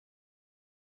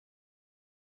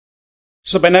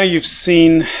So by now you've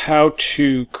seen how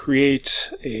to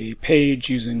create a page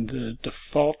using the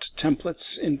default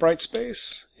templates in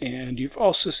Brightspace, and you've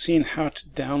also seen how to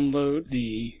download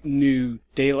the new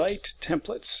daylight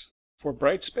templates for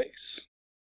Brightspace.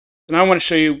 And I want to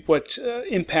show you what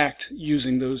impact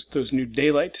using those new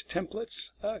daylight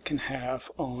templates can have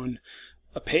on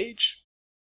a page.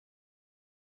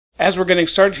 As we're getting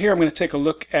started here, I'm going to take a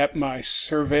look at my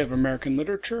Survey of American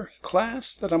Literature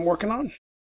class that I'm working on.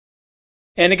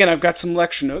 And again, I've got some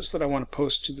lecture notes that I want to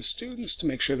post to the students to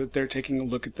make sure that they're taking a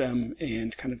look at them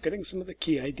and kind of getting some of the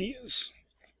key ideas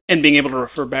and being able to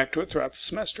refer back to it throughout the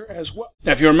semester as well.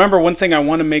 Now, if you remember, one thing I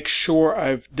want to make sure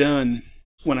I've done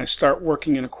when I start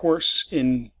working in a course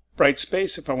in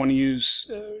Brightspace, if I want to use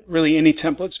really any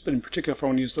templates, but in particular if I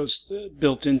want to use those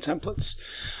built-in templates,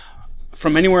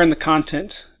 from anywhere in the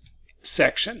content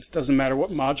section, doesn't matter what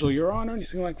module you're on or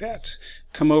anything like that,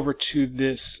 come over to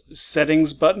this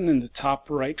settings button in the top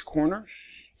right corner,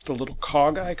 the little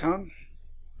cog icon.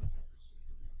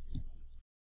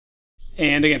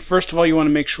 And again, first of all, you want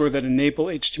to make sure that enable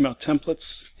HTML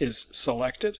templates is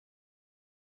selected.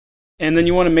 And then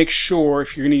you want to make sure,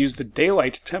 if you're going to use the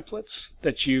daylight templates,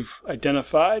 that you've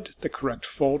identified the correct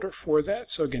folder for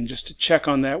that. So again, just to check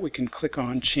on that, we can click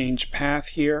on change path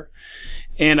here.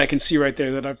 And I can see right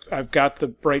there that I've got the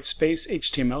Brightspace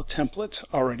HTML template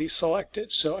already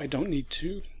selected, so I don't need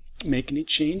to make any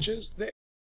changes there.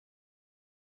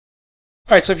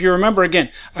 All right, so if you remember, again,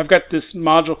 I've got this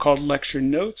module called Lecture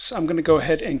Notes. I'm going to go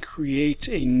ahead and create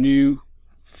a new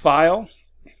file.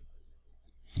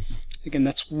 Again,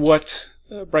 that's what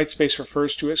Brightspace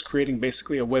refers to as creating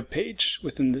basically a web page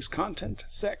within this content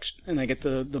section. And I get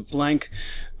the blank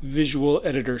visual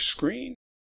editor screen.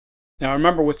 Now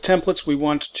remember, with templates, we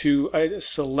want to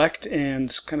select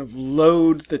and kind of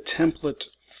load the template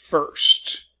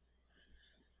first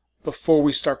before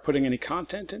we start putting any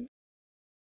content in.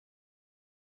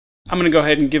 I'm going to go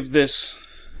ahead and give this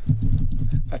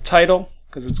a title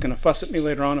because it's going to fuss at me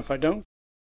later on if I don't.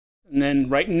 And then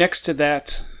right next to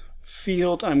that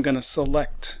field, I'm going to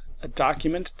select a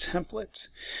document template.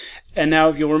 And now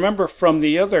if you'll remember from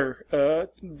the other,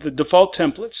 the default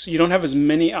templates, you don't have as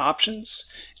many options.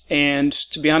 And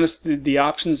to be honest, the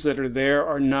options that are there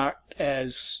are not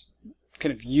as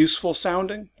kind of useful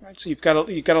sounding, right? So you've got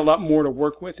a lot more to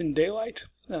work with in Daylight.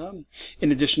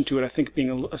 In addition to it, I think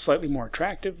being a slightly more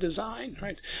attractive design,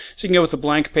 right? So you can go with a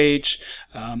blank page.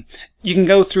 You can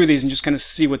go through these and just kind of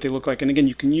see what they look like. And again,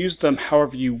 you can use them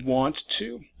however you want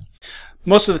to.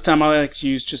 Most of the time, I like to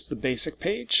use just the basic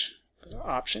page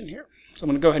option here. So I'm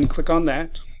going to go ahead and click on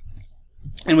that.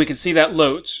 And we can see that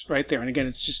loads right there. And again,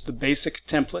 it's just the basic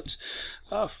template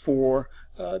for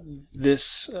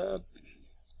this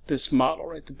model,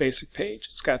 right? The basic page.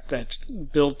 It's got that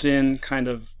built-in kind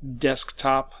of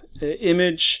desktop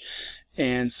image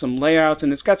and some layout,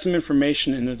 and it's got some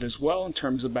information in it as well in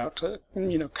terms about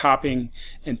copying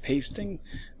and pasting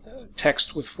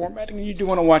text with formatting. And you do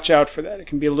want to watch out for that. It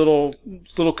can be a little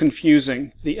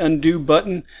confusing. The undo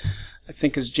button, I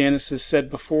think, as Janice has said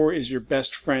before, is your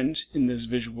best friend in this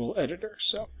visual editor.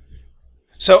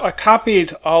 So I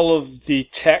copied all of the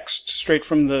text straight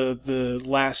from the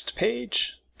last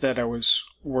page that I was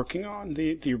working on,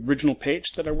 the original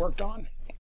page that I worked on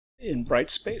in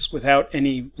Brightspace without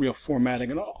any real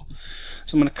formatting at all.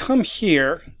 So I'm going to come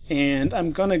here and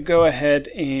I'm going to go ahead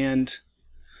and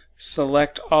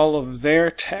select all of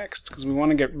their text because we want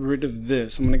to get rid of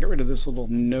this. I'm going to get rid of this little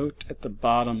note at the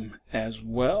bottom as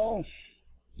well.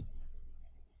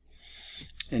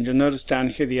 And you'll notice down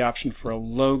here the option for a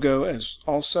logo as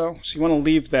also. So you want to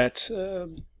leave that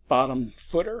bottom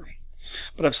footer.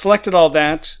 But I've selected all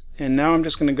that, and now I'm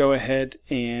just going to go ahead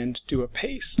and do a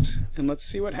paste, and let's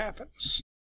see what happens.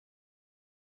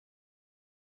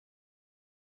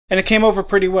 And it came over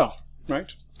pretty well,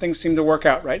 right? Things seem to work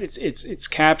out, right? It's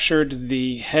captured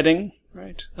the heading,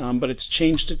 right? But it's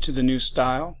changed it to the new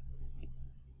style.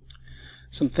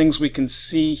 Some things we can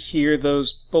see here,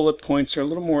 those bullet points are a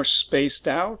little more spaced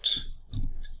out.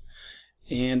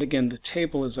 And again, the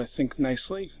table is, I think,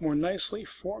 more nicely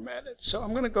formatted. So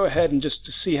I'm going to go ahead and just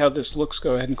to see how this looks,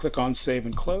 go ahead and click on Save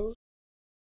and Close.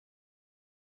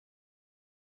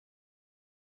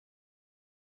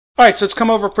 All right, so it's come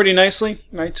over pretty nicely,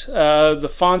 right? The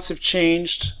fonts have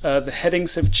changed, the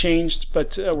headings have changed,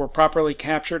 but were properly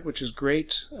captured, which is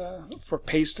great for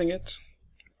pasting it.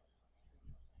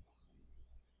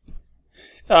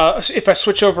 If I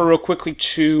switch over real quickly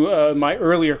to my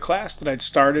earlier class that I'd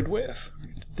started with,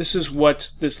 this is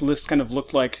what this list kind of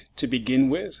looked like to begin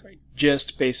with, right?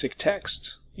 Just basic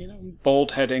text,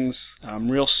 bold headings,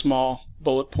 real small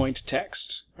bullet point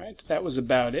text, right? That was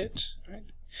about it, right?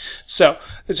 So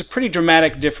there's a pretty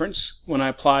dramatic difference when I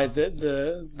apply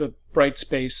the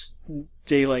Brightspace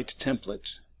daylight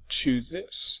template to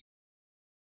this.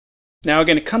 Now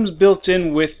again, it comes built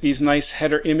in with these nice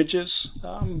header images,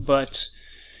 but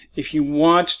if you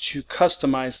want to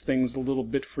customize things a little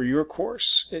bit for your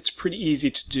course, it's pretty easy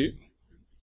to do.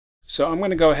 So I'm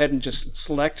going to go ahead and just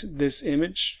select this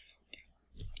image,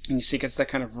 and you see it gets that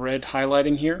kind of red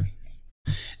highlighting here.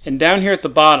 And down here at the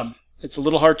bottom, it's a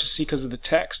little hard to see because of the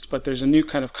text, but there's a new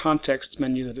kind of context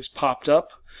menu that has popped up.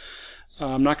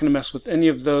 I'm not going to mess with any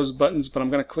of those buttons, but I'm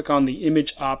going to click on the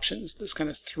image options, this kind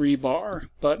of 3-bar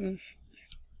button.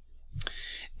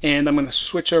 And I'm going to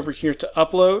switch over here to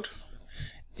upload,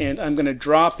 and I'm going to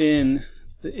drop in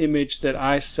the image that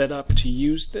I set up to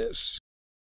use this.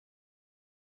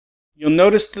 You'll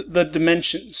notice the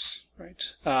dimensions,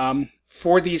 right?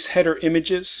 For these header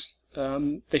images,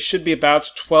 they should be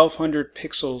about 1200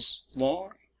 pixels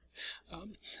long.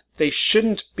 They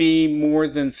shouldn't be more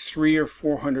than 300 or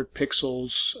 400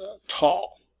 pixels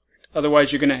tall.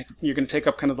 Otherwise, you're gonna take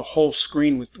up kind of the whole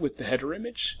screen with the header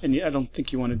image, and I don't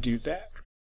think you want to do that.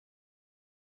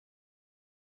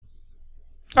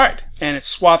 All right, and it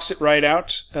swaps it right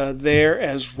out there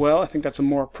as well. I think that's a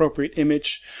more appropriate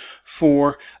image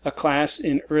for a class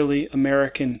in early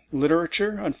American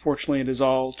literature. Unfortunately, it is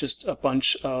all just a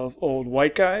bunch of old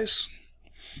white guys.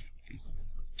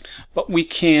 But we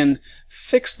can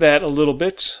fix that a little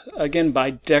bit, again,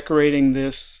 by decorating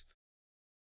this.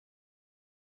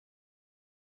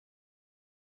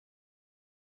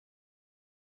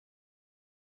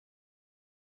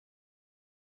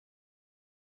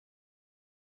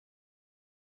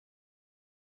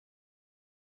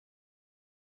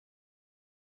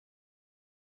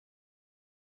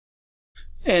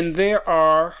 And there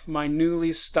are my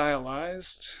newly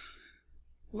stylized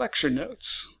lecture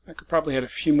notes. I could probably add a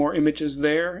few more images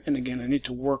there, and again, I need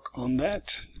to work on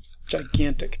that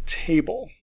gigantic table.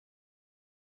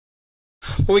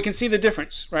 But we can see the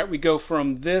difference, right? We go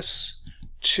from this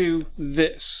to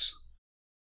this.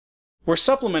 We're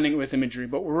supplementing it with imagery,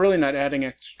 but we're really not adding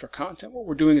extra content. What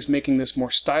we're doing is making this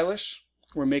more stylish.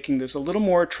 We're making this a little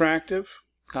more attractive.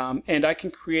 And I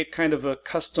can create kind of a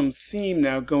custom theme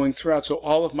now going throughout. So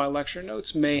all of my lecture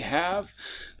notes may have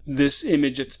this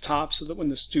image at the top so that when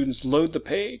the students load the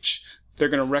page, they're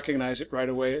going to recognize it right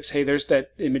away as, hey, there's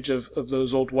that image of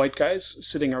those old white guys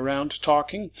sitting around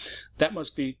talking. That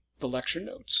must be the lecture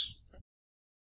notes.